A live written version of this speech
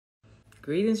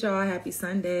Greetings, y'all. Happy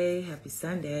Sunday. Happy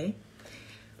Sunday.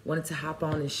 Wanted to hop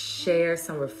on and share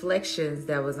some reflections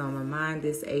that was on my mind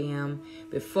this AM.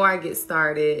 Before I get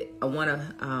started, I want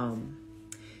to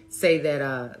say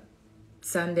that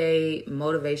Sunday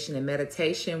motivation and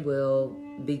meditation will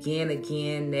begin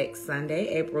again next Sunday,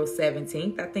 April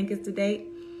 17th, I think is the date.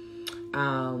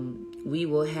 We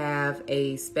will have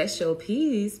a special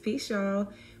peace, y'all.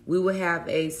 We will have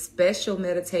a special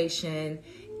meditation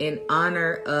in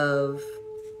honor of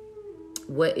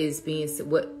what is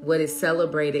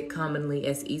celebrated commonly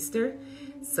as Easter.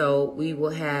 So we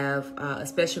will have a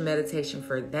special meditation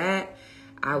for that.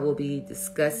 I will be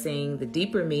discussing the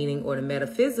deeper meaning or the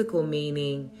metaphysical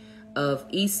meaning of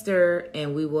Easter,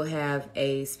 and we will have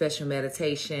a special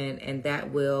meditation, and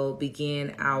that will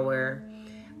begin our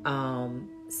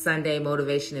Sunday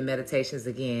motivation and meditations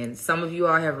again. Some of you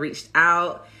all have reached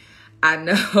out. I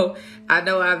know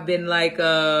I've been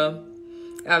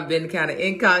I've been kind of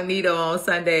incognito on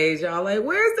Sundays. Y'all like,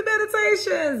 where's the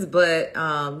meditations? But,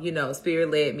 Spirit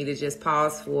led me to just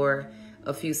pause for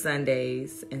a few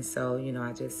Sundays. And so,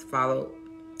 I just followed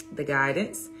the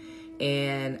guidance.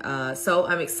 And so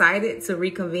I'm excited to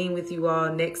reconvene with you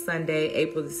all next Sunday,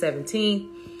 April the 17th.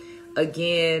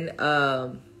 Again,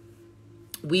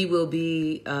 we will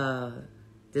be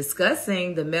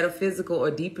discussing the metaphysical or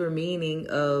deeper meaning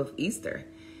of Easter.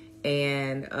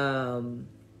 And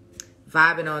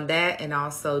vibing on that, and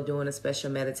also doing a special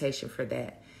meditation for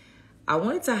that. I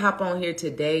wanted to hop on here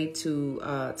today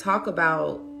to talk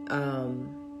about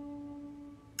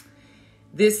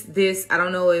this. I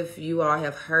don't know if you all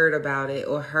have heard about it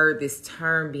or heard this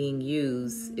term being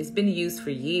used. It's been used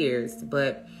for years,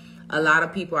 but a lot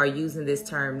of people are using this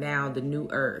term now, the new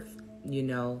earth,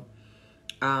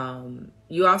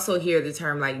 You also hear the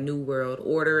term like New World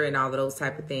Order and all of those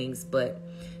type of things, but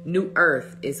New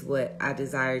Earth is what I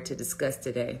desire to discuss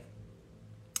today.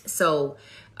 So,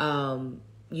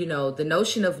 the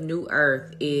notion of New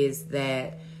Earth is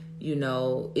that,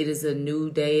 it is a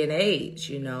new day and age.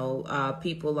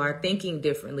 People are thinking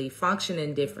differently,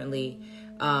 functioning differently.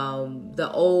 The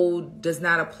old does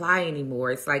not apply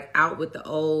anymore. It's like out with the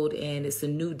old, and it's a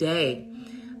new day.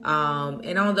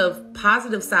 And on the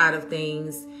positive side of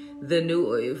things, the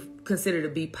new, if considered to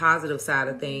be positive side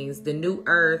of things, the new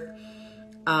earth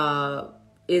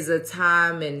is a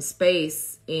time and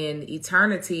space in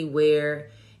eternity where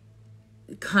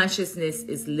consciousness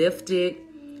is lifted.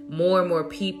 More and more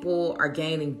people are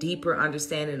gaining deeper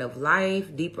understanding of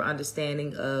life, deeper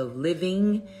understanding of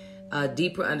living,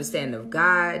 deeper understanding of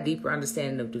God, deeper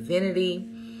understanding of divinity.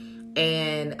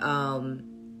 And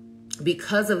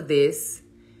because of this,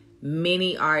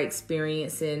 many are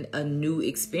experiencing a new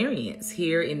experience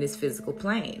here in this physical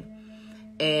plane.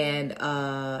 And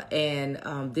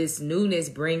this newness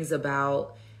brings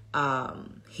about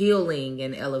healing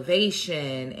and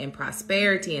elevation and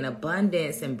prosperity and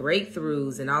abundance and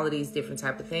breakthroughs and all of these different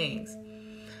type of things.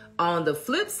 On the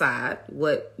flip side,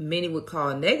 what many would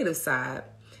call negative side,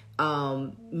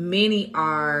 many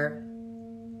are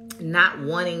not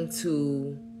wanting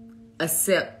to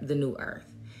accept the new earth.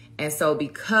 And so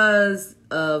because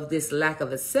of this lack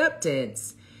of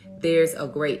acceptance, there's a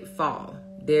great fall.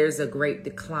 There's a great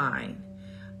decline.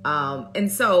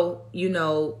 And so,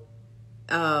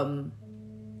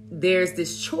 there's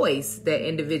this choice that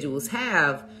individuals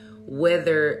have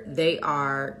whether they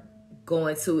are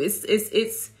going to,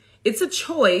 it's a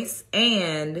choice.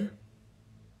 And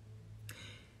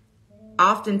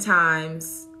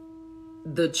oftentimes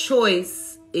the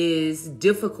choice is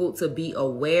difficult to be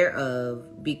aware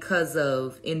of because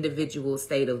of individual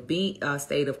state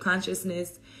of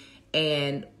consciousness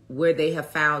and where they have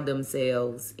found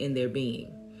themselves in their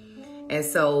being. And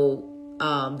so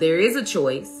there is a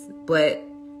choice, but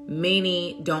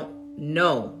many don't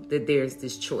know that there's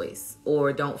this choice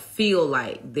or don't feel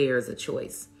like there's a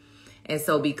choice. And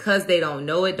so because they don't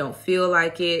know it, don't feel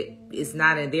like it, it's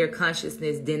not in their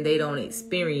consciousness, then they don't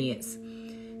experience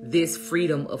this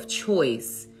freedom of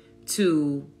choice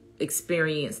to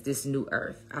experience this new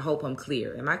earth. I hope I'm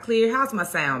clear. Am I clear? How's my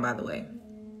sound, by the way?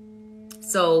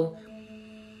 So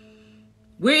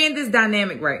we're in this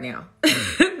dynamic right now.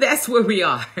 That's where we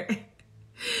are.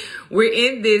 We're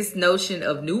in this notion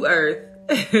of new earth.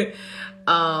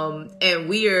 And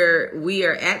we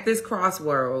are at this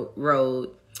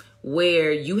crossroad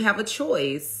where you have a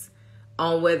choice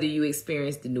on whether you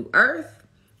experience the new earth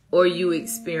or you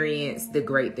experience the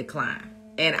great decline.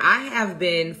 And I have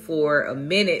been for a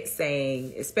minute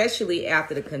saying, especially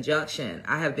after the conjunction,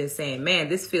 I have been saying, man,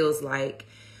 this feels like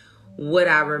what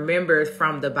I remember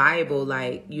from the Bible,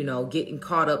 like, getting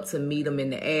caught up to meet him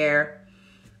in the air.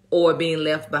 or being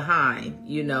left behind,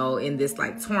 you know, in this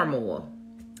like turmoil.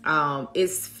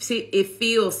 It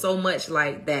feels so much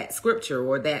like that scripture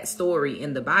or that story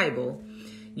in the Bible,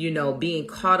 you know, being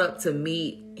caught up to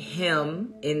meet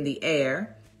him in the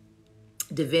air,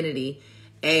 divinity,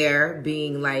 air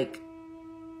being like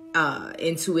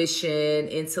intuition,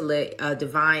 intellect,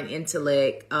 divine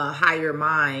intellect, higher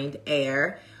mind,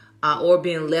 air, or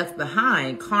being left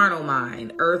behind, carnal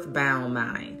mind, earthbound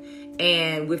mind.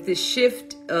 And with this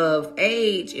shift of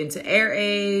age into air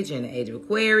age and the age of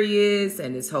Aquarius,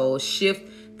 and this whole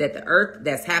shift that the earth,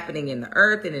 that's happening in the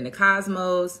earth and in the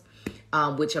cosmos,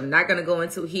 which I'm not going to go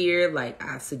into here. Like,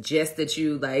 I suggest that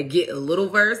you like get a little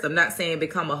versed. I'm not saying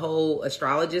become a whole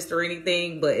astrologist or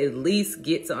anything, but at least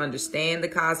get to understand the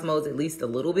cosmos at least a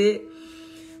little bit.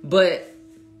 But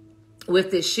with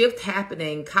this shift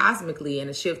happening cosmically and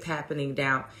a shift happening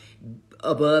down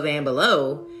above and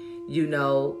below, you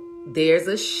know, there's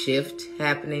a shift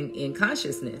happening in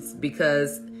consciousness,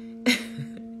 because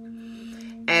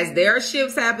as there are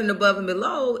shifts happening above and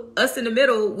below, us in the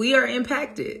middle, we are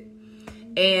impacted.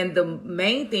 And the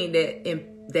main thing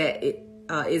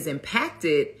that is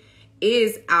impacted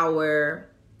is our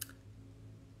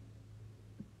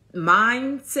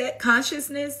mindset,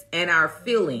 consciousness, and our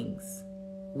feelings.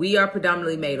 We are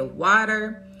predominantly made of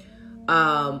water.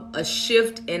 A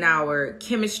shift in our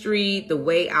chemistry, the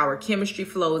way our chemistry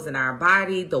flows in our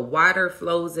body, the water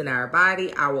flows in our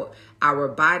body, our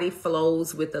body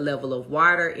flows with the level of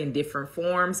water in different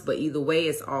forms, but either way,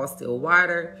 it's all still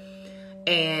water.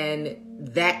 And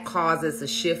that causes a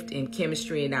shift in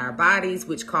chemistry in our bodies,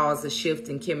 which causes a shift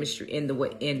in chemistry in the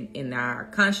way in our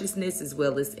consciousness, as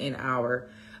well as in our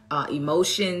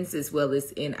emotions, as well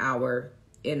as in our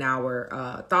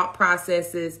thought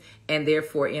processes, and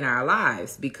therefore in our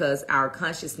lives, because our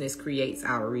consciousness creates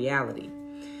our reality.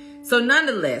 So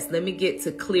nonetheless, let me get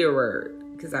to clear word,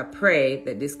 because I pray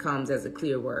that this comes as a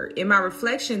clear word. In my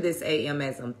reflection this AM,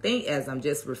 as I'm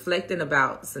just reflecting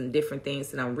about some different things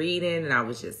that I'm reading and I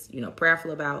was just, you know,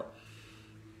 prayerful about,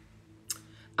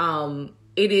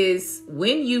 it is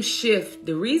when you shift,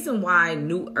 the reason why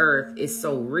New Earth is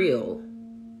so real.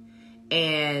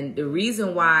 And the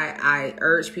reason why I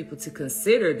urge people to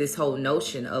consider this whole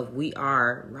notion of we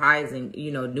are rising,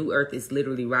 you know, New Earth is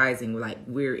literally rising, like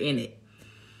we're in it,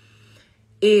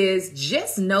 is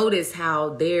just notice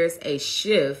how there's a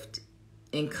shift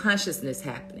in consciousness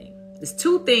happening. There's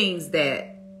two things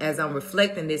that, as I'm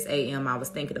reflecting this AM, I was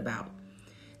thinking about.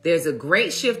 There's a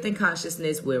great shift in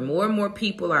consciousness where more and more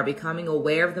people are becoming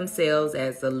aware of themselves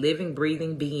as a living,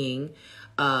 breathing being,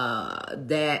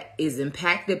 that is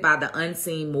impacted by the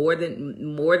unseen more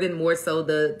so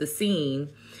the seen,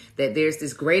 that there's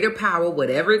this greater power,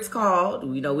 whatever it's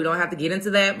called. You know, we don't have to get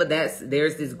into that, but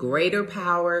there's this greater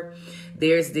power.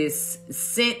 There's this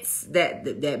sense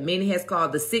that many has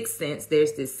called the sixth sense.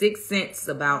 There's this sixth sense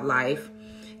about life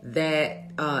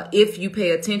that if you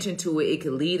pay attention to it, it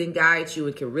can lead and guide you.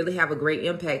 It can really have a great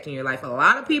impact in your life. A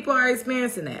lot of people are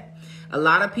experiencing that. A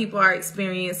lot of people are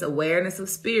experiencing awareness of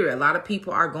spirit. A lot of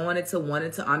people are going into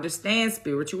wanting to understand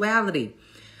spirituality.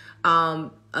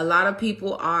 A lot of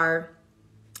people are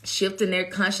shifting their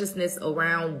consciousness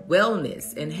around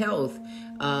wellness and health.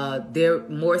 They're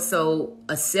more so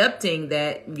accepting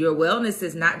that your wellness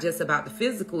is not just about the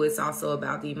physical. It's also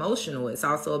about the emotional. It's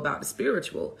also about the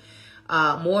spiritual.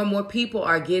 More and more people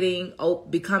are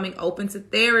becoming open to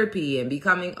therapy and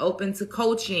becoming open to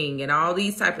coaching and all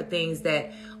these type of things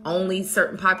that only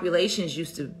certain populations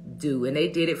used to do. And they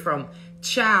did it from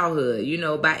childhood. You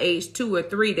know, by age 2 or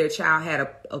 3, their child had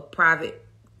a private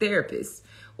therapist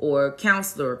or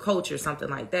counselor or coach or something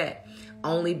like that.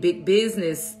 Only big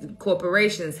business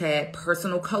corporations had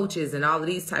personal coaches and all of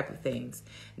these type of things.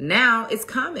 Now it's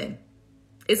coming.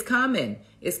 It's coming.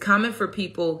 It's coming for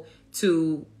people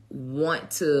to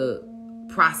want to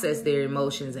process their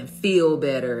emotions and feel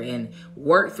better and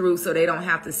work through, so they don't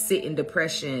have to sit in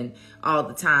depression all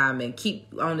the time and keep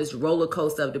on this roller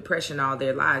coaster of depression all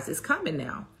their lives. It's coming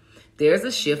now. There's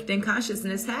a shift in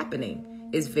consciousness happening.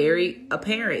 It's very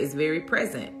apparent. It's very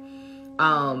present.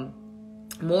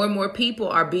 More and more people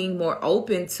are being more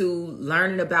open to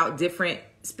learning about different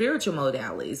spiritual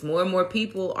modalities. More and more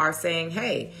people are saying,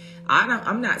 hey,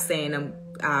 I'm not saying I'm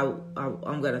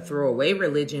going to throw away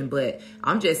religion, but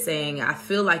I'm just saying I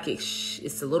feel like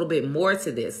it's a little bit more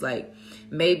to this. Like,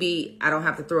 maybe I don't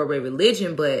have to throw away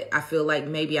religion, but I feel like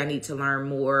maybe I need to learn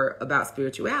more about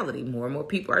spirituality. More and more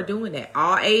people are doing that.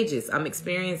 All ages, I'm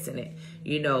experiencing it.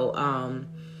 You know,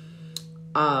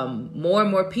 more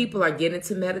and more people are getting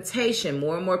into meditation.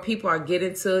 More and more people are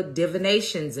getting to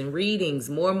divinations and readings.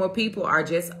 More and more people are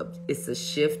it's a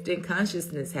shift in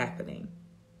consciousness happening.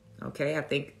 Okay, I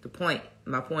think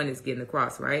my point is getting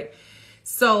across, right?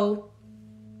 So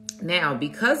now,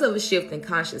 because of a shift in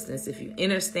consciousness, if you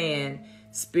understand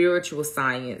spiritual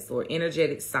science or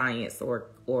energetic science or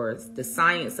the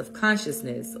science of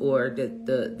consciousness or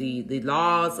the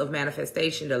laws of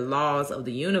manifestation, the laws of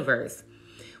the universe,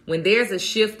 when there's a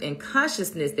shift in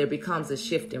consciousness, there becomes a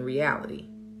shift in reality.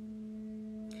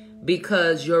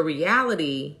 Because your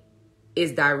reality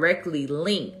is directly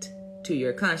linked to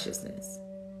your consciousness.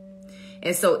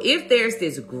 And so if there's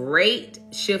this great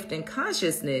shift in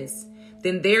consciousness,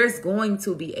 then there's going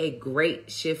to be a great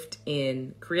shift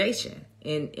in creation,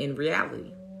 in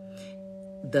reality.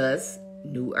 Thus,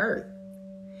 new earth.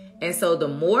 And so the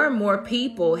more and more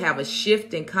people have a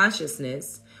shift in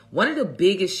consciousness, one of the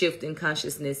biggest shift in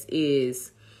consciousness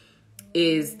is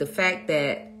the fact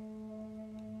that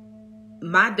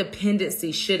my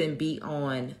dependency shouldn't be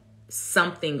on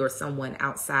something or someone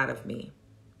outside of me.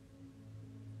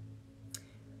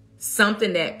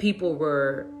 Something that people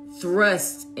were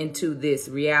thrust into this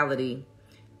reality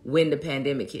when the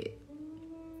pandemic hit.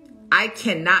 I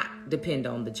cannot depend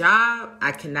on the job.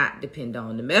 I cannot depend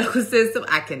on the medical system.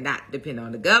 I cannot depend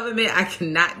on the government. I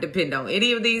cannot depend on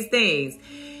any of these things.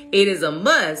 It is a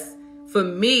must for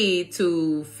me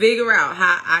to figure out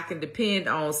how I can depend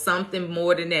on something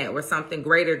more than that, or something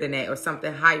greater than that, or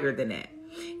something higher than that.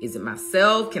 Is it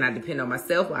myself? Can I depend on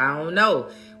myself? Well, I don't know.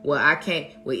 Well, I can't.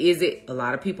 Well, is it? A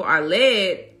lot of people are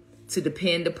led to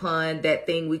depend upon that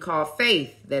thing we call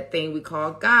faith, that thing we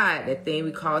call God, that thing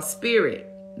we call spirit.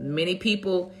 Many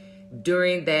people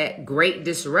during that great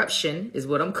disruption, is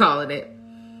what I'm calling it,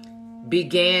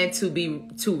 began to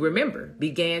remember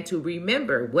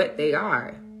what they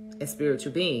are as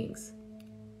spiritual beings.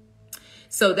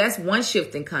 So that's one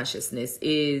shift in consciousness.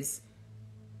 It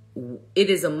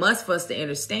is a must for us to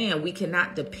understand we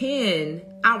cannot depend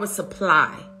our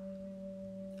supply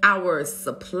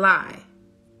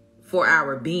for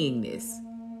our beingness.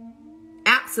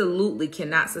 Absolutely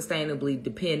cannot sustainably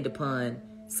depend upon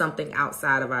something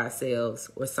outside of ourselves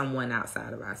or someone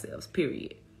outside of ourselves,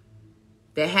 period.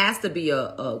 There has to be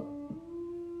a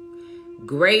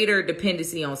greater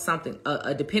dependency on something,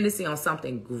 a dependency on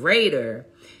something greater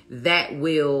that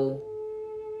will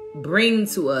bring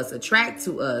to us, attract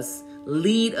to us,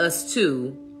 lead us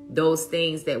to those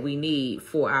things that we need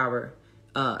for our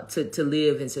to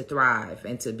live and to thrive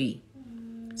and to be.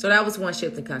 So that was one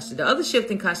shift in consciousness. The other shift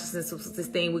in consciousness was this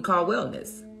thing we call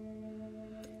wellness.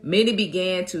 Many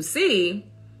began to see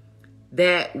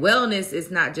that wellness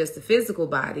is not just the physical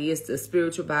body, it's the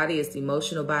spiritual body, it's the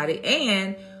emotional body,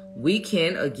 and we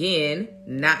can, again,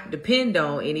 not depend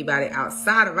on anybody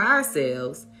outside of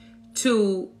ourselves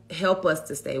to help us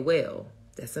to stay well.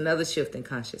 That's another shift in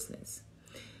consciousness.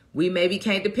 We maybe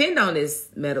can't depend on this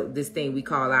thing we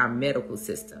call our medical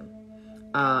system.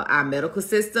 Our medical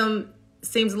system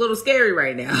seems a little scary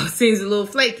right now. Seems a little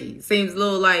flaky. Seems a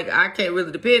little like I can't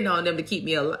really depend on them to keep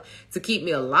me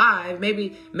alive.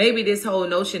 Maybe this whole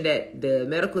notion that the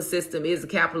medical system is a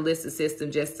capitalistic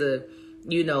system just to,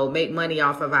 make money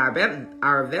off of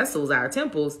our vessels, our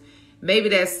temples. Maybe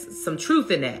there's some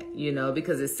truth in that,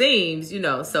 because it seems,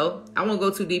 so I won't go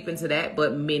too deep into that,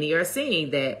 but many are seeing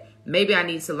that maybe I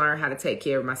need to learn how to take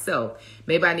care of myself.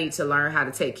 Maybe I need to learn how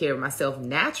to take care of myself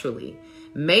naturally.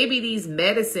 Maybe these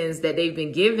medicines that they've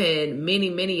been given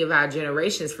many of our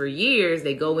generations for years,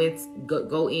 they go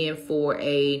in for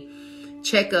a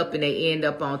checkup and they end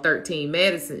up on 13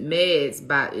 meds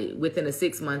within a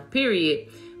 6-month period.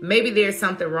 Maybe there's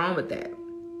something wrong with that.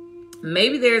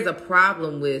 Maybe there's a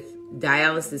problem with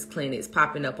dialysis clinics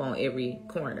popping up on every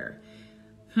corner.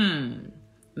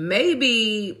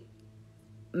 Maybe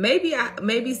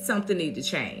something needs to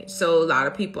change. So a lot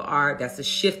of people that's a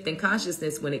shift in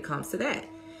consciousness when it comes to that.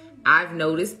 I've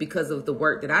noticed because of the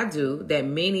work that I do that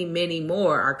many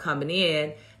more are coming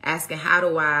in asking, how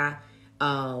do I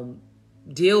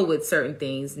deal with certain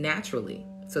things naturally?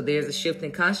 So there's a shift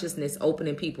in consciousness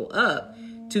opening people up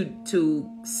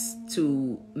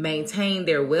to maintain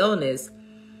their wellness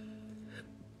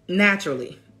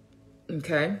naturally.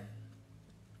 Okay.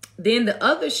 Then the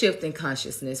other shift in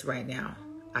consciousness right now,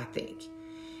 I think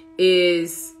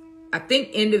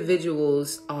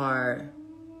individuals are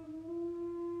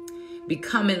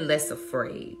becoming less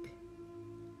afraid.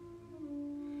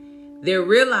 They're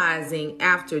realizing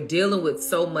after dealing with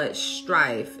so much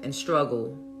strife and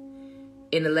struggle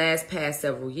in the past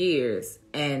several years,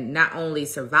 and not only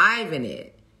surviving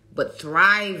it, but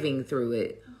thriving through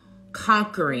it,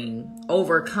 conquering,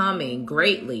 overcoming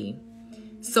greatly.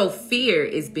 So fear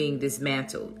is being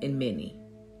dismantled in many.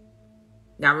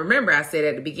 Now, remember, I said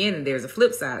at the beginning, there's a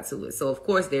flip side to it. So, of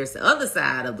course, there's the other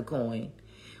side of the coin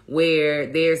where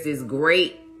there's this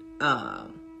great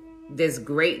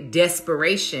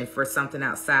desperation for something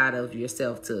outside of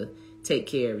yourself to take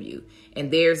care of you.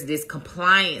 And there's this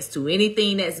compliance to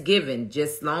anything that's given.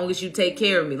 Just long as you take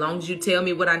care of me, long as you tell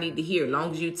me what I need to hear, long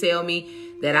as you tell me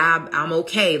that I'm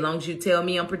okay, long as you tell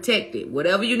me I'm protected,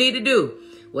 whatever you need to do,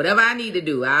 whatever I need to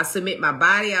do, I'll submit my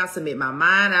body, I'll submit my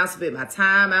mind, I'll submit my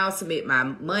time, I'll submit my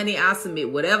money, I'll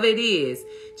submit whatever it is.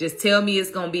 Just tell me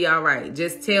it's going to be all right.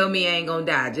 Just tell me I ain't going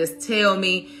to die. Just tell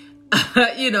me,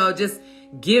 just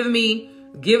give me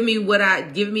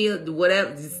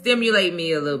whatever, stimulate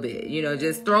me a little bit,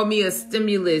 just throw me a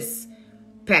stimulus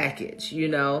package,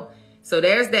 So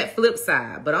there's that flip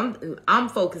side, but I'm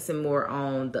focusing more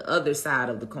on the other side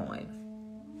of the coin.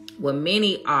 Well,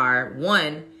 many are,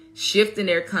 one, shifting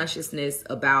their consciousness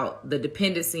about the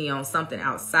dependency on something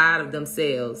outside of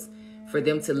themselves for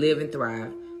them to live and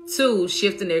thrive. Two,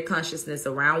 shifting their consciousness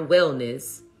around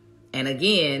wellness. And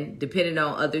again, depending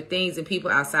on other things and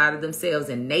people outside of themselves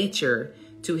and nature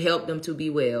to help them to be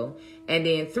well. And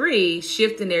then three,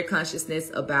 shifting their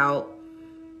consciousness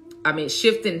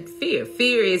shifting fear.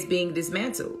 Fear is being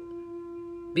dismantled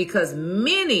because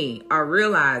many are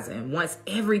realizing once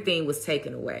everything was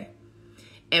taken away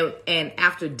and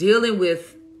after dealing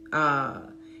with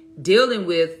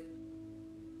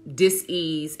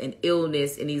dis-ease and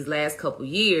illness in these last couple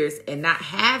years and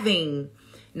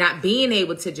not being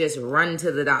able to just run to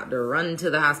the doctor, run to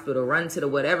the hospital, run to the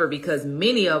whatever, because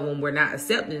many of them were not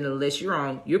accepting unless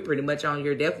you're pretty much on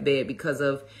your deathbed because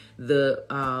of the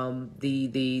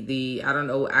I don't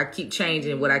know, I keep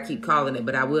changing what I keep calling it,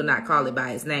 but I will not call it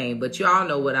by its name. But you all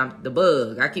know the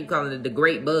bug. I keep calling it the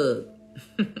great bug.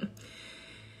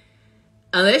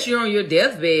 Unless you're on your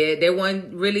deathbed, they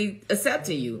weren't really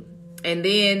accepting you. And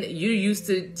then you used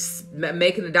to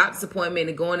making a doctor's appointment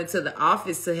and going into the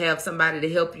office to have somebody to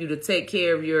help you to take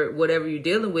care of your whatever you're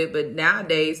dealing with. But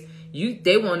nowadays,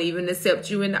 they won't even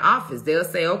accept you in the office. They'll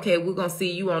say, okay, we're going to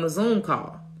see you on a Zoom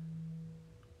call.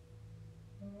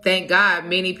 Thank God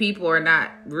many people are not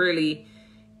really,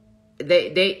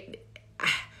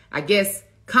 I guess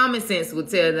common sense would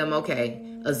tell them, okay,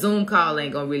 a Zoom call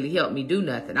ain't going to really help me do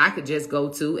nothing. I could just go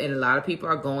to, and a lot of people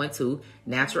are going to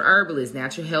natural herbalists,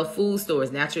 natural health food stores,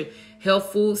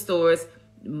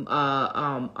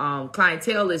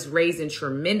 clientele is raising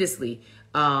tremendously.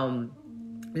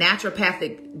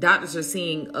 Naturopathic doctors are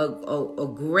seeing a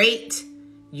great,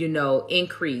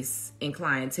 increase in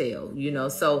clientele,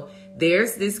 so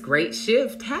there's this great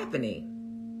shift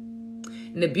happening.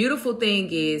 And the beautiful thing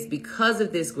is, because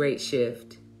of this great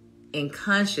shift in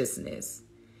consciousness,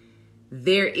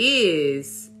 there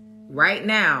is right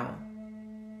now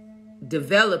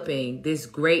developing this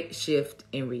great shift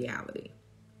in reality,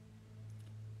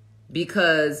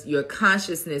 because your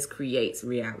consciousness creates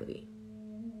reality.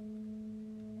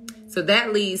 So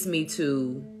that leads me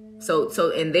to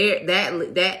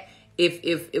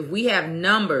if we have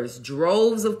numbers,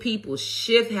 droves of people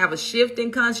have a shift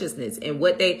in consciousness. And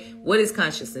what is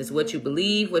consciousness? What you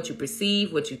believe, what you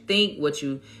perceive, what you think, what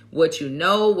you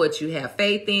know, what you have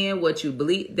faith in, what you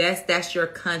believe, that's your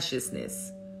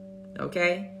consciousness.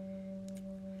 Okay?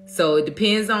 So it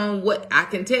depends on what I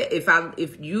can tell.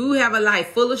 If you have a life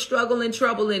full of struggle and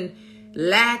trouble and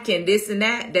lack and this and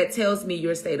that tells me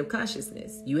your state of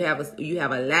consciousness. You have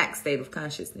a lack state of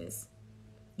consciousness.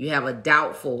 You have a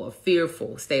doubtful or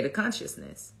fearful state of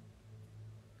consciousness.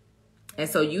 And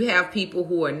so you have people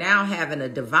who are now having a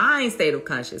divine state of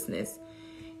consciousness.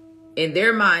 In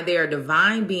their mind, they are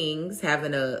divine beings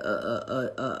having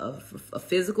a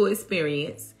physical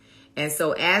experience. And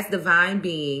so as divine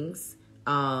beings,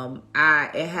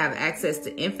 I have access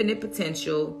to infinite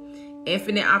potential,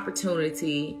 infinite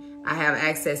opportunity. I have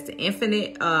access to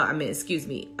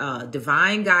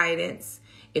divine guidance.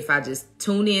 If I just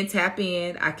tune in, tap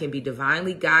in, I can be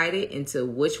divinely guided into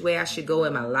which way I should go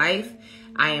in my life.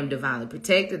 I am divinely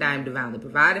protected. I am divinely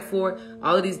provided for.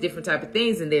 All of these different type of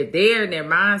things. And they're there in their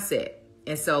mindset.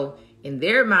 And so in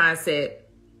their mindset,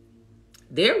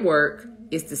 their work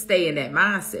is to stay in that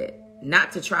mindset.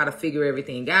 Not to try to figure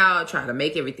everything out, try to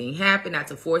make everything happen, not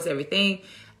to force everything.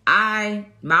 My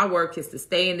work is to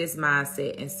stay in this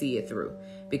mindset and see it through.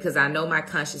 Because I know my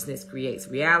consciousness creates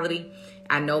reality.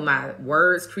 I know my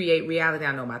words create reality.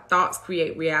 I know my thoughts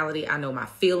create reality. I know my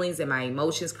feelings and my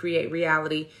emotions create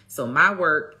reality. So my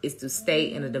work is to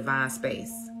stay in a divine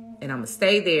space. And I'm going to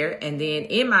stay there. And then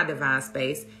in my divine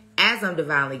space, as I'm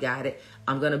divinely guided,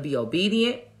 I'm going to be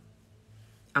obedient.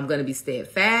 I'm going to be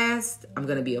steadfast. I'm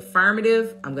going to be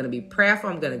affirmative. I'm going to be prayerful.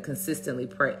 I'm going to consistently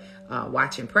pray,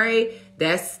 watch and pray.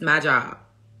 That's my job.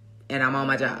 And I'm on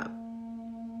my job.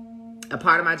 A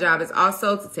part of my job is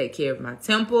also to take care of my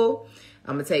temple.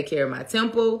 I'm gonna take care of my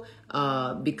temple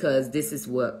because this is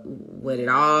what it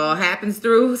all happens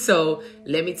through. So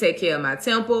let me take care of my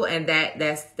temple, and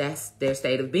that's their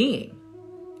state of being.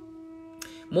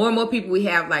 More and more people we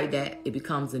have like that, it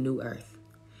becomes a new earth.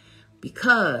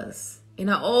 Because in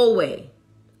an old way,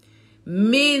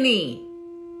 many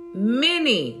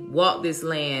walk this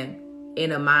land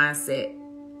in a mindset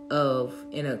of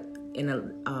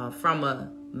from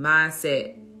a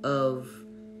mindset of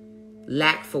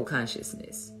lackful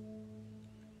consciousness,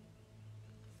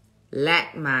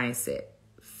 lack mindset,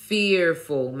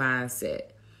 fearful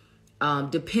mindset,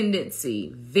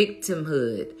 dependency,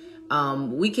 victimhood.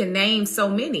 We can name so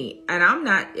many, and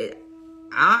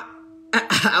I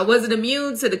wasn't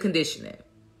immune to the conditioning.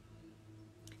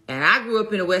 And I grew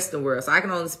up in the Western world, so I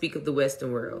can only speak of the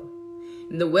Western world.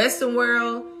 In the Western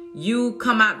world, you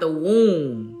come out the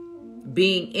womb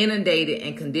being inundated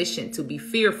and conditioned to be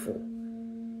fearful,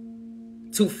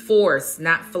 to force,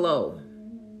 not flow,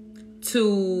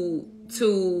 to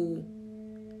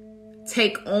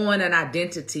take on an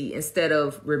identity instead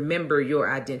of remember your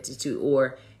identity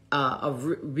or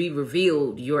be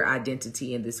revealed your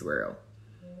identity in this world.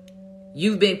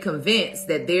 You've been convinced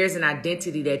that there's an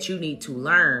identity that you need to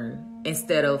learn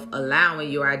instead of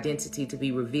allowing your identity to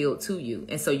be revealed to you.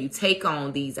 And so you take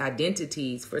on these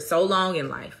identities for so long in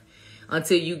life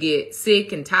until you get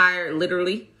sick and tired,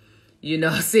 literally,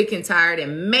 sick and tired.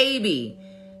 And maybe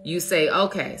you say,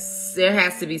 okay, there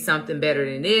has to be something better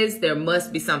than this. There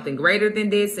must be something greater than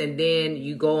this. And then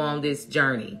you go on this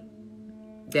journey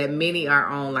that many are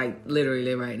on, like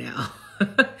literally right now.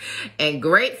 And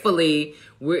gratefully,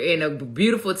 we're in a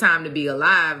beautiful time to be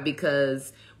alive,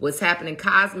 because what's happening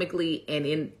cosmically and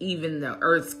in even the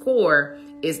Earth's core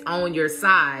is on your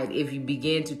side if you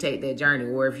begin to take that journey,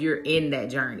 or if you're in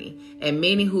that journey. And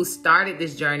many who started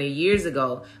this journey years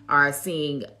ago are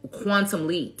seeing quantum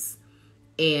leaps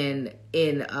in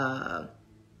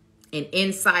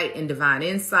insight, in divine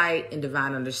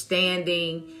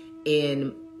understanding,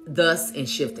 in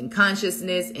shifting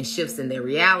consciousness and shifts in their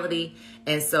reality.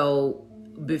 And so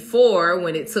before,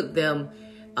 when it took them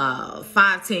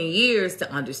 5-10 years to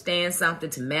understand something,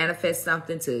 to manifest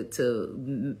something,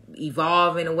 to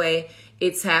evolve in a way,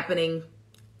 it's happening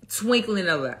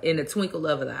in a twinkle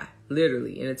of an eye,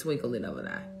 literally in a twinkling of an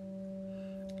eye,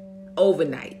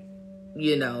 overnight,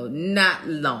 not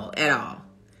long at all.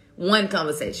 One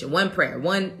conversation, one prayer,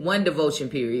 one devotion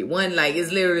period,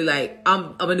 it's literally like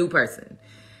I'm a new person.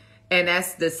 And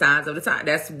that's the signs of the time.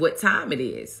 That's what time it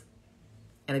is.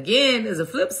 And again, there's a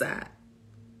flip side.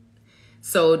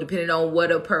 So depending on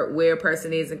where a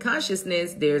person is in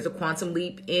consciousness, there's a quantum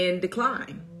leap in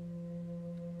decline.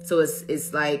 So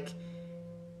it's like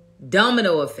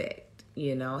domino effect,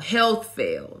 health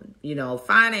failed,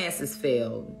 finances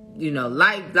failed,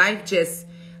 life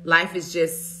is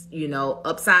just,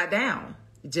 upside down.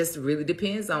 It just really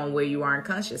depends on where you are in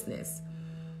consciousness,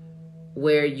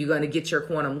 where you're going to get your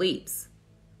quantum leaps.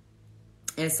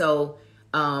 And so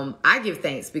I give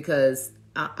thanks because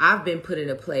I've been put in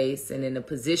a place and in a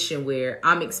position where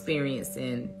I'm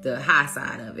experiencing the high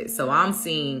side of it. So I'm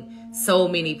seeing so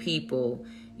many people,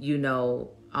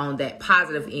 on that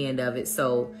positive end of it.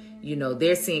 So,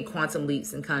 they're seeing quantum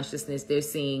leaps in consciousness. They're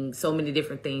seeing so many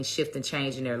different things shift and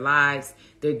change in their lives.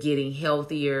 They're getting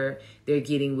healthier. They're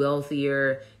getting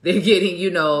wealthier. They're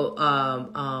getting,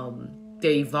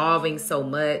 they're evolving so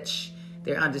much.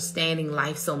 They're understanding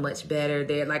life so much better.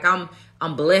 They're like, I'm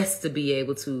blessed to be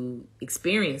able to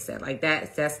experience that. Like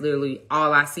that's literally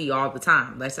all I see all the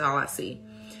time. That's all I see.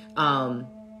 On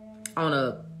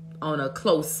a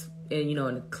close and, in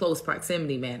a close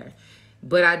proximity manner.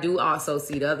 But I do also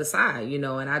see the other side, and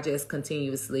I just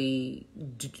continuously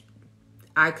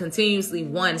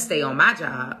one, stay on my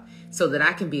job so that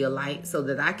I can be a light, so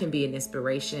that I can be an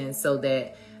inspiration, so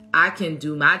that I can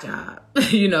do my job,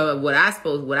 what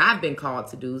I've been called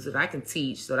to do, so that I can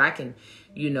teach, so that I can,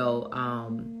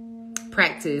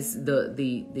 practice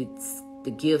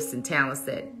the gifts and talents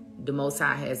that the Most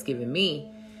High has given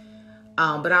me.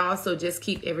 But I also just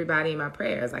keep everybody in my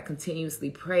prayers. I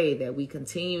continuously pray that we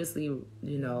continuously,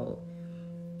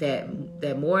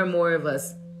 that more and more of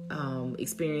us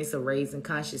experience a raise in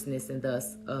consciousness and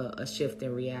thus a shift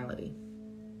in reality.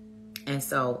 And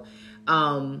so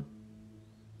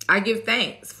I give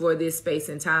thanks for this space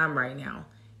and time right now.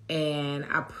 And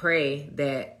I pray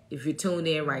that if you're tuned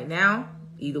in right now,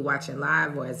 either watching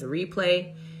live or as a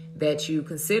replay, that you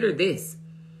consider this.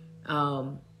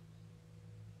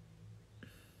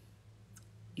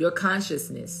 Your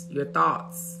consciousness, your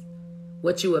thoughts,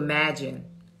 what you imagine,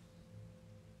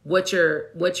 what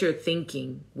you're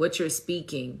thinking, what you're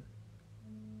speaking,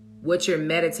 what you're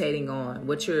meditating on,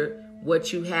 what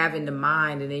what you have in the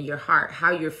mind and in your heart,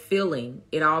 how you're feeling,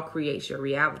 it all creates your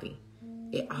reality.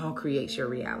 It all creates your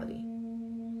reality.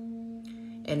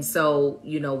 And so,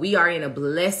 we are in a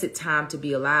blessed time to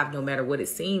be alive, no matter what it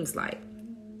seems like.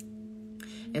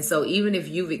 And so even if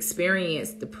you've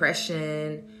experienced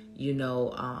depression,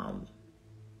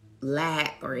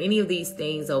 lack, or any of these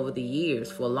things over the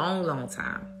years for a long, long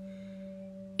time,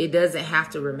 it doesn't have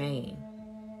to remain.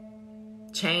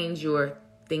 Change your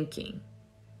thinking.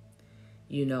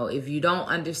 If you don't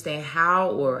understand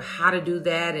how to do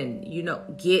that,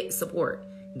 and, get support,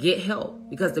 get help.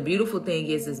 Because the beautiful thing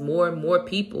is more and more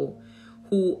people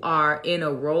who are in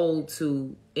a role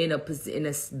in a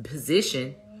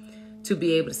position to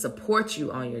be able to support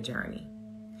you on your journey.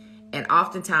 And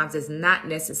oftentimes it's not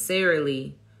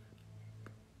necessarily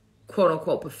quote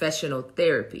unquote professional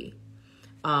therapy.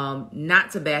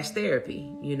 Not to bash therapy.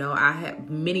 I have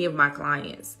many of my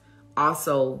clients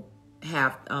also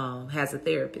has a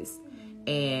therapist,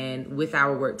 and with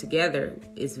our work together,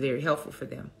 it's very helpful for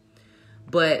them.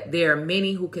 But there are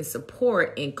many who can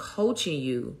support in coaching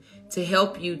you to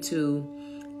help you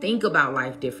to think about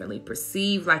life differently,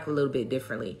 perceive life a little bit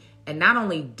differently, and not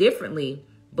only differently,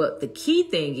 but the key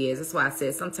thing is, that's why I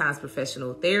said sometimes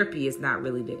professional therapy is not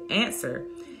really the answer.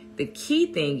 The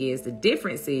key thing is, the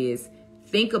difference is,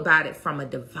 think about it from a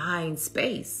divine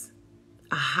space,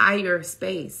 a higher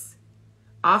space.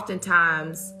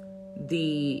 Oftentimes,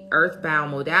 the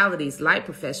earthbound modalities like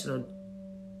professional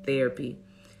therapy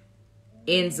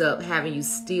ends up having you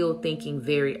still thinking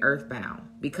very earthbound,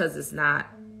 because it's not,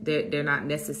 they're not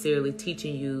necessarily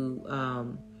teaching you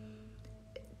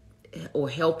or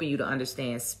helping you to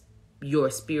understand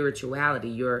your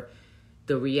spirituality,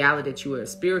 the reality that you are a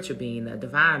spiritual being, a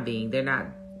divine being.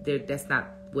 That's not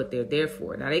what they're there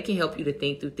for. Now, they can help you to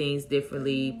think through things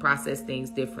differently, process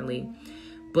things differently,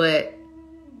 but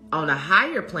on a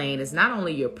higher plane, it's not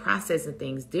only you're processing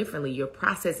things differently, you're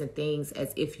processing things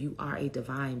as if you are a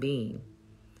divine being.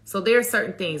 So there are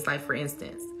certain things, like, for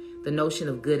instance, the notion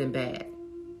of good and bad.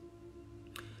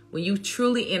 When you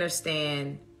truly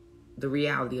understand the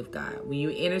reality of God, when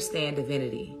you understand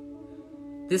divinity,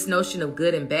 this notion of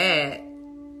good and bad,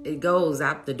 it goes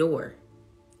out the door.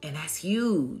 And that's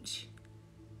huge.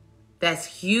 That's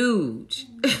huge.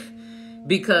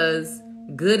 Because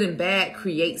good and bad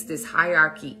creates this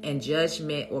hierarchy and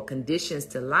judgment or conditions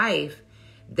to life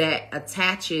that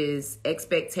attaches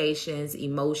expectations,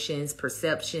 emotions,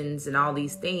 perceptions, and all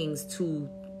these things to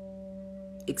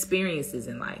experiences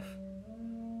in life.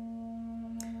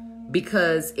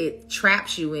 Because it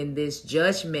traps you in this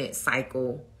judgment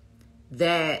cycle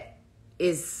that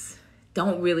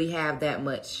don't really have that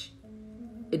much.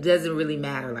 It doesn't really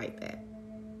matter like that.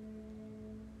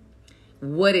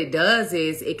 What it does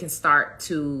is it can start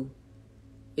to,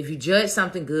 if you judge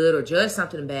something good or judge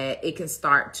something bad, it can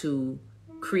start to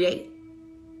create,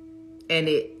 and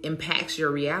it impacts your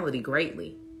reality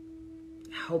greatly.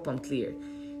 I hope I'm clear.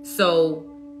 So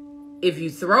if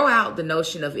you throw out the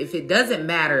notion of, if it doesn't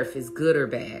matter if it's good or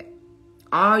bad,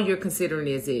 all you're considering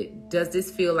is, does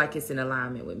this feel like it's in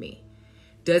alignment with me?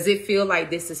 Does it feel like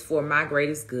this is for my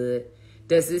greatest good?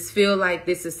 Does this feel like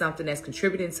this is something that's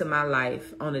contributing to my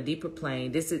life on a deeper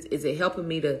plane? Is it helping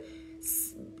me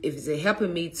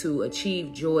to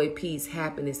achieve joy, peace,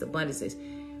 happiness, abundance?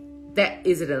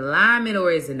 Is it alignment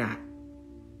or is it not?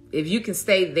 If you can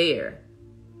stay there,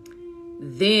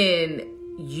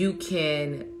 then you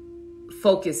can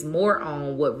focus more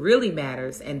on what really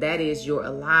matters, and that is your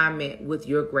alignment with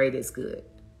your greatest good.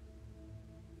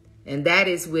 And that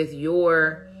is with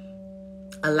your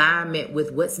alignment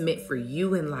with what's meant for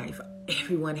you in life.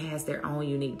 Everyone has their own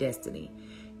unique destiny.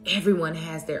 Everyone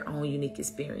has their own unique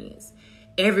experience.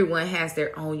 Everyone has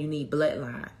their own unique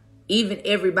bloodline. Even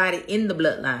everybody in the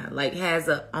bloodline has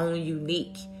a own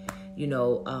unique,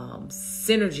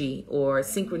 synergy or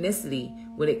synchronicity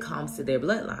when it comes to their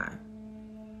bloodline.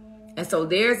 And so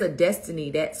there's a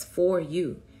destiny that's for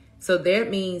you. So that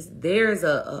means there's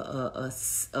a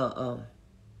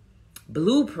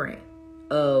blueprint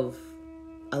of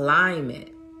alignment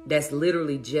that's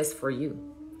literally just for you.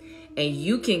 And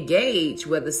you can gauge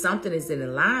whether something is in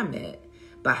alignment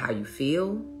by how you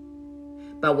feel,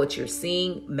 by what you're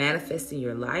seeing manifest in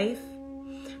your life,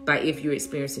 by if you're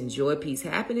experiencing joy, peace,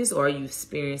 happiness, or are you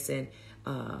experiencing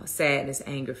sadness,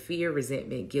 anger, fear,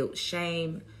 resentment, guilt,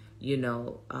 shame,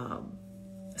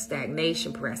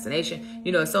 stagnation, procrastination,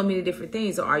 so many different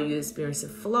things. Or are you experiencing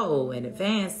flow and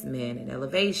advancement and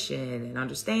elevation and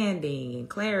understanding and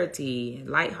clarity and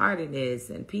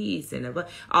lightheartedness and peace and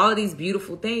all of these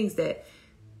beautiful things that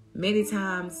many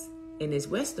times in this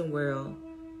Western world,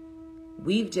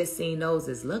 we've just seen those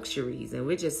as luxuries, and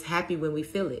we're just happy when we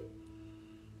feel it.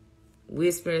 We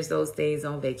experience those things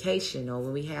on vacation or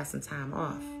when we have some time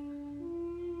off.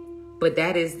 But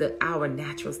that is our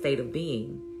natural state of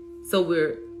being. So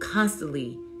we're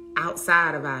constantly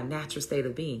outside of our natural state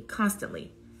of being.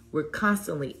 Constantly. We're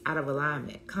constantly out of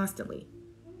alignment. Constantly.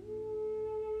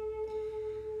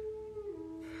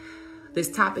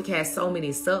 This topic has so many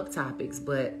subtopics,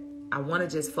 but I want to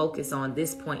just focus on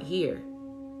this point here.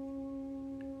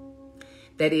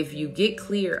 That if you get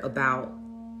clear about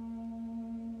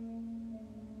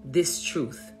this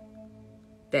truth,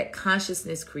 that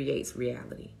consciousness creates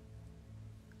reality.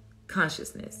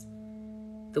 Consciousness.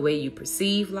 The way you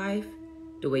perceive life,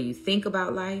 the way you think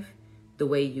about life, the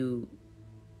way you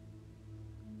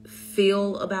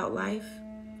feel about life,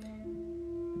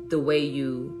 the way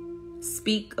you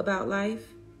speak about life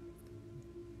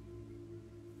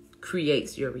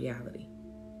creates your reality.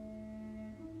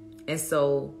 And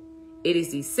so it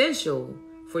is essential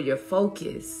for your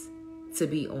focus to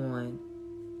be on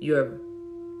your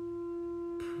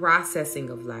processing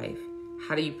of life.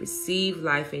 How do you perceive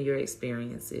life and your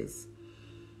experiences?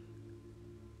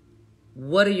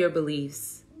 What are your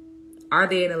beliefs? Are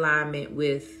they in alignment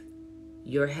with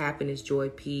your happiness, joy,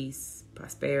 peace,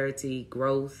 prosperity,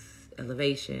 growth,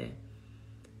 elevation?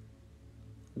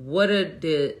 What are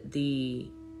the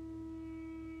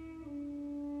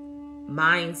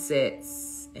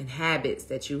mindsets and habits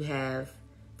that you have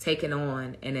taken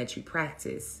on and that you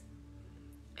practice?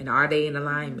 And are they in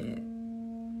alignment?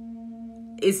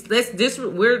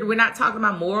 We're not talking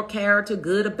about moral character,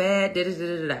 good or bad,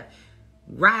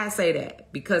 Why I say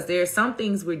that? Because there are some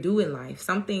things we do in life,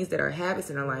 some things that are habits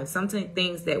in our life, some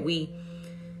things that we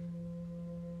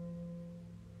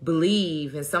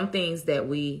believe, and some things that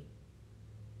we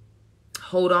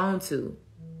hold on to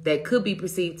that could be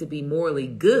perceived to be morally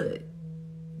good,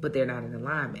 but they're not in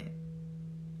alignment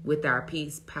with our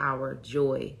peace, power,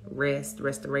 joy, rest,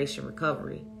 restoration,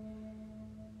 recovery,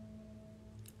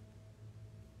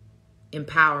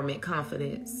 empowerment,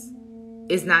 confidence.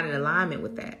 It's not in alignment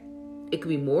with that. It could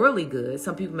be morally good.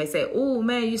 Some people may say, "Oh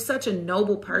man, you're such a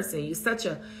noble person. You're such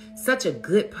a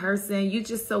good person. You're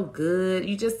just so good.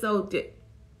 You just so."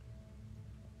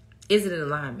 Is it in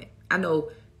alignment? I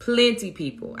know plenty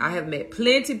people. I have met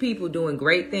plenty of people doing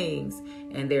great things,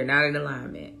 and they're not in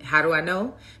alignment. How do I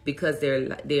know? Because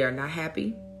they are not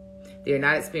happy. They are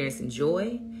not experiencing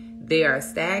joy. They are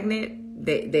stagnant.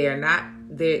 They are not.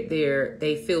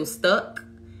 They feel stuck.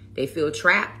 They feel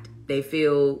trapped. They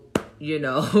feel, they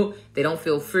don't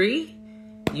feel free.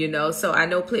 So I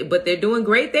know, but they're doing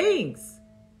great things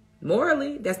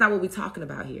morally. That's not what we're talking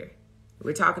about here.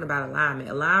 We're talking about alignment.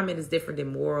 Alignment is different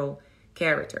than moral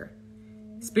character.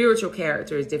 Spiritual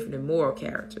character is different than moral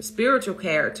character. Spiritual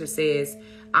character says,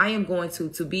 I am going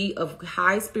to be of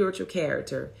high spiritual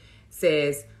character,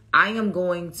 says, I am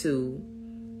going to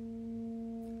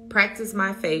practice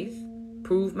my faith,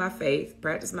 prove my faith,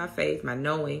 practice my faith, my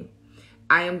knowing.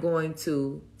 I am going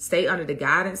to stay under the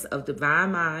guidance of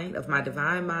divine mind, my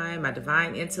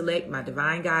divine intellect, my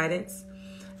divine guidance.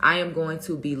 I am going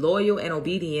to be loyal and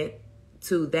obedient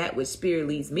to that which Spirit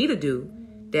leads me to do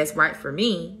that's right for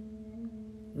me,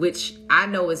 which I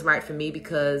know is right for me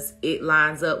because it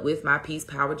lines up with my peace,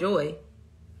 power, joy,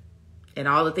 and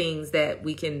all the things that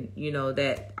we can,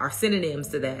 that are synonyms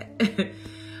to that.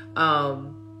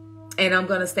 And I'm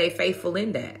going to stay faithful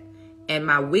in that. And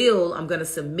my will, I'm going to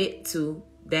submit to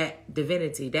that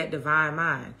divinity, that divine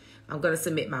mind. I'm going to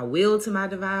submit my will to my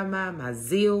divine mind, my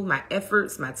zeal, my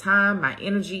efforts, my time, my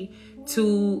energy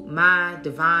to my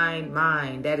divine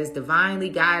mind that is divinely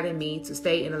guiding me to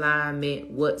stay in alignment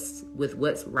with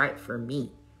what's right for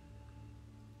me.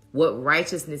 What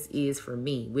righteousness is for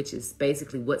me, which is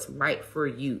basically what's right for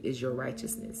you is your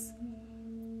righteousness.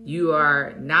 You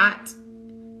are not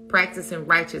practicing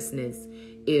righteousness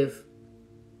if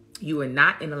you are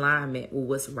not in alignment with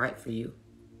what's right for you.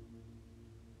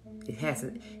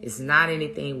 It's not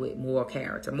anything with moral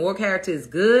character. Moral character is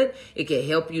good. It can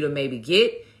help you to maybe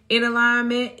get in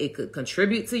alignment. It could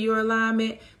contribute to your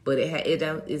alignment, but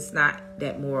it's not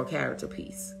that moral character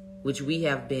piece, which we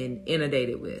have been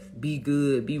inundated with. Be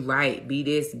good, be right, be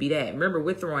this, be that. Remember,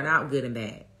 we're throwing out good and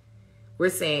bad. We're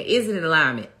saying, is it in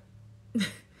alignment?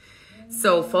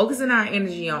 So focusing our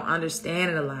energy on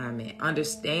understanding alignment,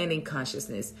 understanding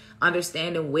consciousness,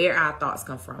 understanding where our thoughts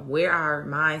come from, where our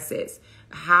mindsets,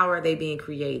 how are they being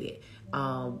created,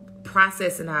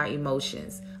 processing our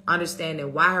emotions,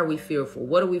 understanding why are we fearful,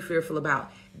 what are we fearful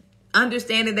about,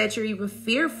 understanding that you're even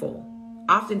fearful.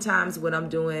 Oftentimes when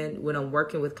I'm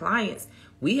working with clients,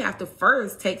 we have to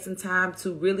first take some time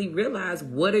to really realize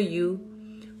where are you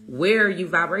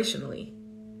vibrationally.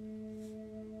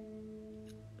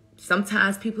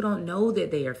 Sometimes people don't know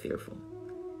that they are fearful.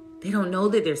 They don't know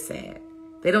that they're sad.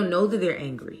 They don't know that they're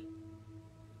angry.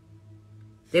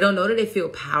 They don't know that they feel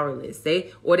powerless.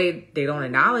 They don't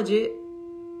acknowledge it.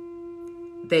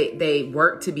 They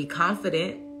work to be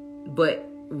confident, but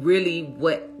really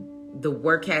what the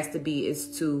work has to be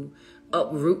is to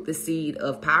uproot the seed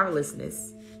of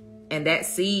powerlessness. And that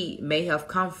seed may have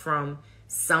come from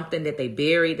something that they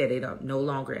buried, that they don't no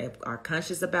longer are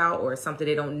conscious about, or something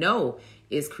they don't know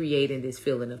is creating this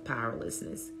feeling of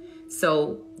powerlessness.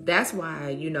 So that's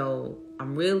why,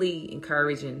 I'm really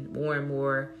encouraging more and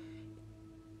more,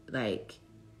 like,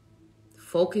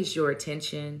 focus your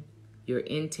attention, your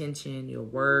intention, your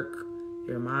work,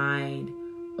 your mind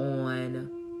on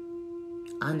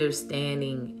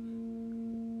understanding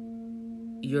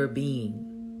your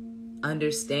being,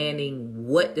 understanding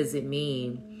what does it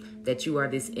mean that you are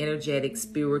this energetic,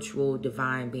 spiritual,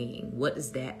 divine being. What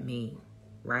does that mean,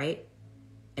 right?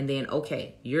 And then,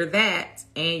 okay, you're that,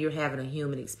 and you're having a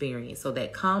human experience. So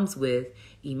that comes with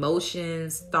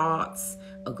emotions, thoughts,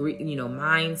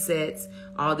 mindsets,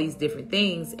 all these different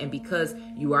things. And because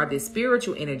you are this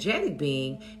spiritual, energetic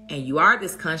being, and you are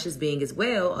this conscious being as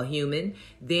well, a human,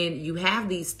 then you have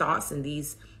these thoughts and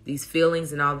these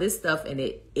feelings and all this stuff, and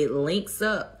it links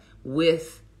up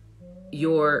with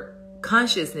your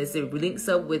consciousness. It links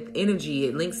up with energy.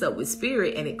 It links up with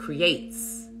spirit, and it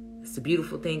creates. It's the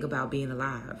beautiful thing about being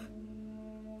alive.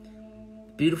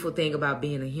 Beautiful thing about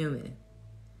being a human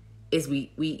is we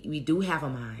do have a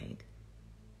mind.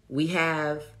 We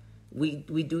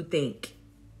do think.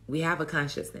 We have a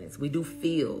consciousness. We do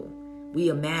feel. We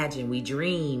imagine. We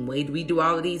dream. We do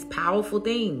all of these powerful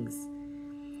things.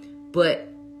 But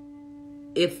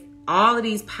if all of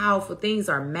these powerful things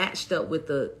are matched up with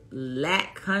the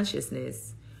lack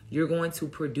consciousness, you're going to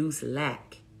produce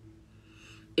lack.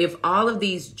 If all of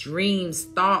these dreams,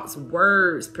 thoughts,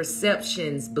 words,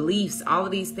 perceptions, beliefs, all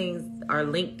of these things are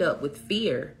linked up with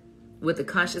fear, with the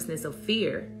consciousness of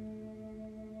fear,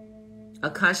 a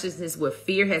consciousness where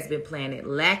fear has been planted,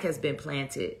 lack has been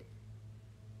planted,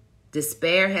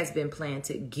 despair has been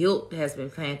planted, guilt has been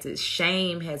planted,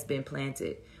 shame has been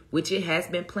planted, which it has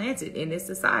been planted in this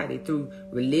society through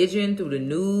religion, through the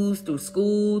news, through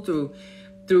school, through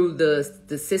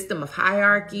the system of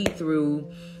hierarchy,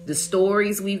 through the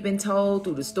stories we've been told,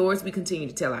 through the stories we continue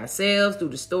to tell ourselves, through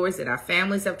the stories that our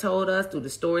families have told us, through the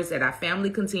stories that our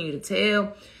family continue to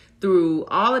tell, through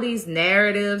all of these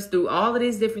narratives, through all of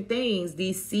these different things.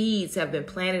 These seeds have been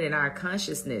planted in our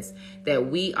consciousness that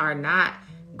we are not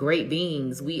great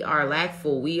beings. We are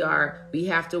lackful. We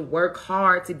have to work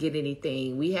hard to get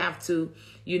anything. We have to,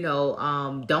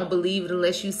 don't believe it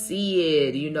unless you see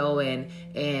it,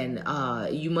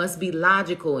 and you must be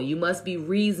logical and you must be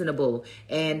reasonable,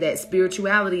 and that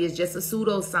spirituality is just a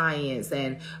pseudoscience,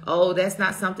 and, that's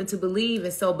not something to believe.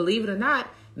 And so, believe it or not,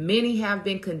 many have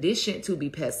been conditioned to be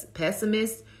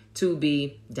pessimists, to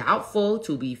be doubtful,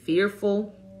 to be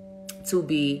fearful, to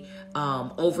be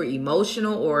over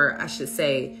emotional, or I should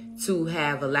say to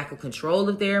have a lack of control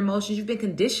of their emotions. You've been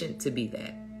conditioned to be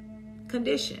that.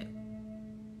 Conditioned.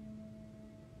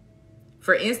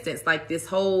 For instance,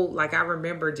 like I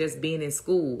remember just being in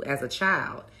school as a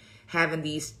child, having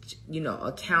these,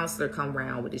 a counselor come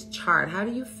around with this chart. How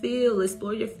do you feel?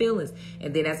 Explore your feelings.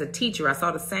 And then as a teacher, I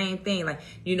saw the same thing,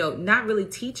 not really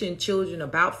teaching children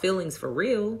about feelings for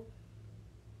real,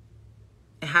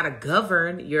 and how to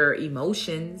govern your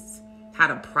emotions, how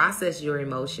to process your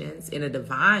emotions in a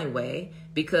divine way,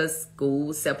 because school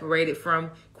was separated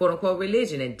from quote unquote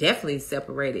religion, and definitely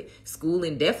separated.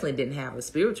 Schooling definitely didn't have a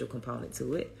spiritual component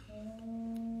to it.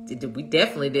 We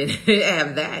definitely didn't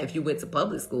have that if you went to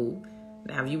public school.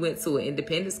 Now, if you went to an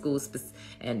independent school,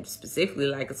 and specifically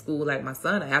like a school like my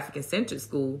son, an African-centered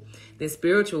school, then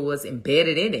spiritual was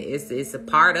embedded in it. It's a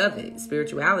part of it.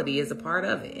 Spirituality is a part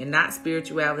of it, and not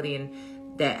spirituality and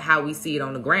that how we see it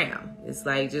on the gram. It's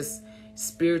like just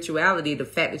spirituality, the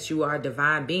fact that you are a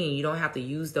divine being. You don't have to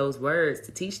use those words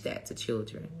to teach that to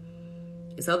children.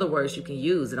 It's other words you can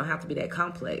use. It don't have to be that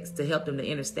complex to help them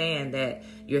to understand that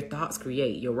your thoughts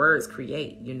create, your words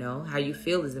create. How you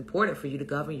feel is important for you to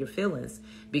govern your feelings,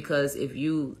 because if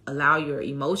you allow your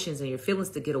emotions and your feelings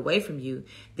to get away from you,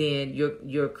 then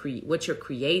what you're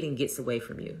creating gets away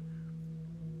from you.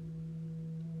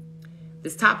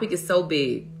 This topic is so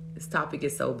big. This topic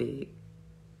is so big.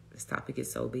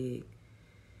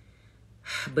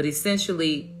 But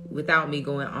essentially, without me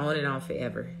going on and on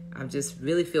forever, I just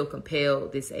really feel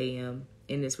compelled this AM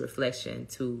in this reflection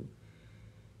to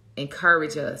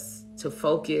encourage us to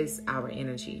focus our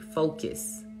energy.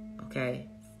 Focus, okay?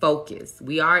 Focus.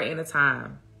 We are in a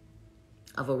time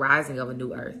of a rising of a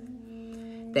new earth.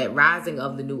 that rising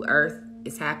of the new earth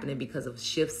is happening because of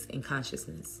shifts in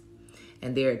consciousness.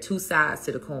 And there are two sides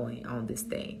to the coin on this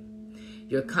thing.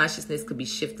 Your consciousness could be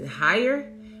shifted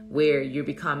higher, where you're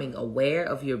becoming aware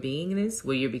of your beingness,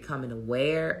 where you're becoming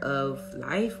aware of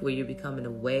life, where you're becoming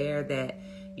aware that,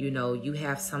 you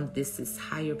have this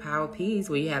higher power piece,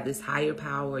 where you have this higher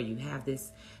power, you have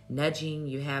this nudging,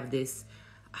 you have this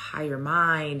higher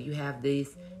mind, you have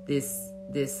this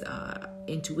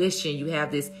intuition, you have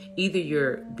this, either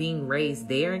you're being raised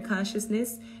there in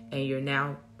consciousness and you're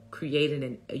now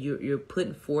creating you're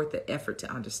putting forth the effort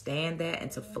to understand that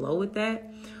and to flow with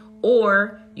that,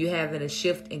 or you having a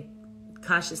shift in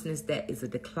consciousness that is a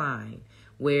decline,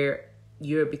 where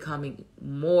you're becoming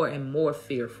more and more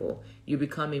fearful. You're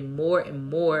becoming more and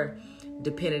more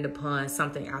dependent upon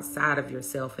something outside of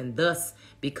yourself, and thus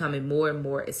becoming more and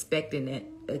more expectant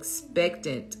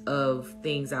of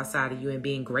things outside of you and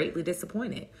being greatly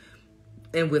disappointed.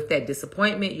 And with that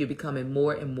disappointment, you're becoming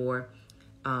more and more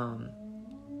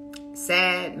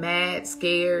sad, mad,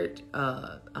 scared,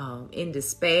 in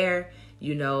despair,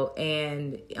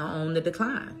 and on the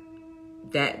decline.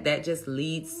 That just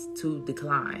leads to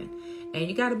decline. And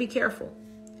you got to be careful,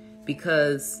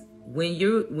 because when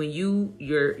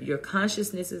your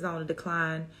consciousness is on a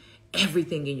decline,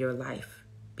 everything in your life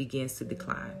begins to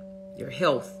decline. Your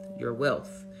health, your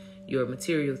wealth, your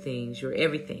material things, your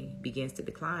everything begins to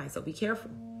decline. So be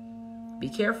careful. Be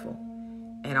careful.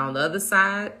 And on the other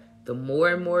side, the more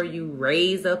and more you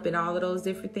raise up in all of those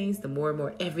different things, the more and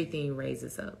more everything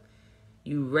raises up.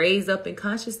 You raise up in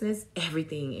consciousness,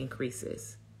 everything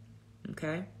increases.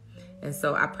 Okay? And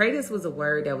so I pray this was a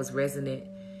word that was resonant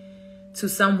to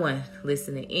someone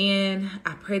listening in.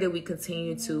 I pray that we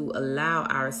continue to allow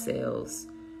ourselves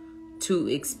to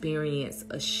experience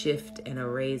a shift and a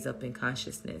raise up in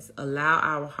consciousness. Allow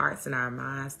our hearts and our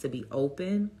minds to be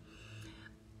open.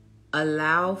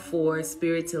 Allow for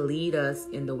Spirit to lead us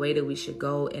in the way that we should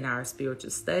go in our spiritual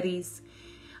studies,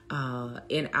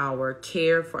 in our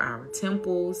care for our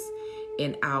temples,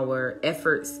 in our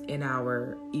efforts, in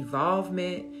our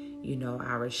evolvement,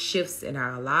 our shifts in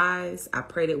our lives. I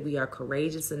pray that we are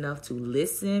courageous enough to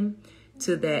listen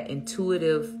to that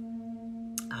intuitive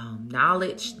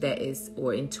knowledge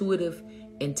or intuitive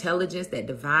intelligence, that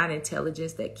divine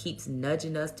intelligence that keeps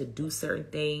nudging us to do certain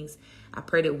things. I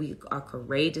pray that we are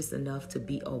courageous enough to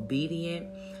be obedient,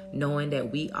 knowing that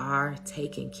we are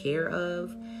taken care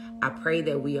of. I pray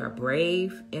that we are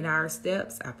brave in our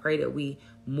steps. I pray that we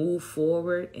move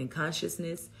forward in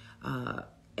consciousness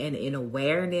and in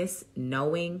awareness,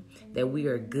 knowing that we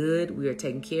are good, we are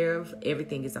taken care of,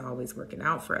 everything is always working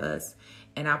out for us.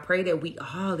 And I pray that we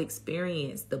all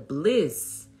experience the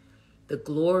bliss, the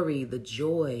glory, the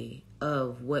joy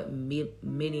of what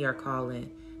many are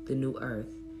calling the new earth.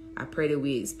 I pray that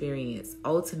we experience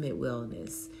ultimate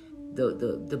wellness,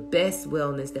 the best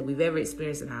wellness that we've ever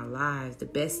experienced in our lives, the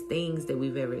best things that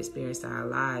we've ever experienced in our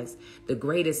lives, the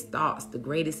greatest thoughts, the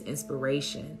greatest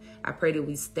inspiration. I pray that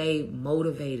we stay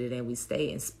motivated and we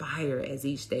stay inspired as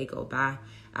each day go by.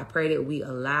 I pray that we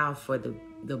allow for the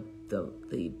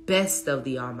best of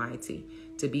the Almighty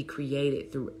to be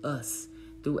created through us,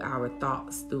 through our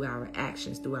thoughts, through our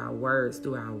actions, through our words,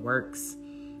 through our works.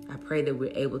 I pray that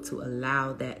we're able to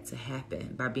allow that to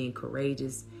happen by being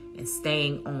courageous and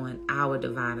staying on our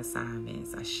divine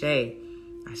assignments. Ashe,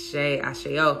 ashe, ashe.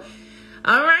 Oh,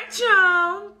 all right,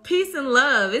 y'all. Peace and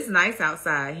love. It's nice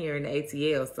outside here in the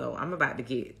ATL, so I'm about to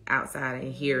get outside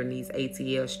and here in these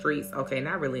ATL streets. Okay,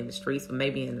 not really in the streets, but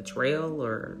maybe in the trail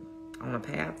or on a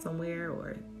path somewhere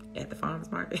or at the farmer's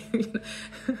market.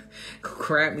 Go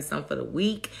grab me some for the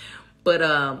week. But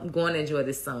I'm going to enjoy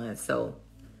the sun. So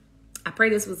I pray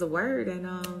this was a word,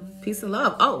 and peace and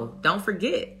love. Oh, don't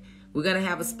forget, we're going to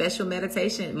have a special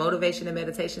motivation and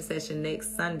meditation session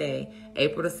next Sunday,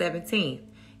 April the 17th,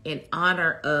 in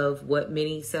honor of what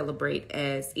many celebrate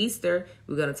as Easter.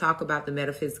 We're going to talk about the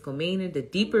metaphysical meaning, the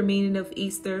deeper meaning of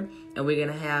Easter, and we're going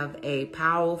to have a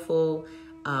powerful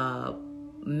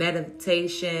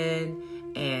meditation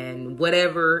and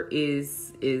whatever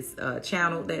is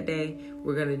channeled that day.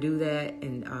 We're going to do that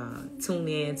and tune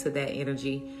in to that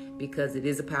energy, because it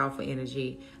is a powerful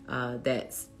energy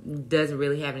that doesn't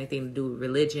really have anything to do with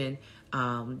religion,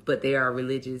 but there are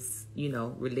religious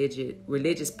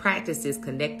practices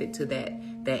connected to that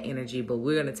energy. But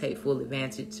we're going to take full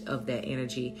advantage of that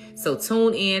energy. So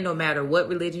tune in, no matter what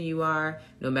religion you are,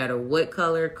 no matter what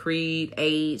color, creed,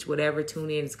 age, whatever.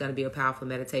 Tune in. It's going to be a powerful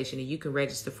meditation, and you can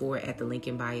register for it at the link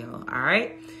in bio. All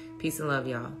right, peace and love,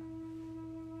 y'all.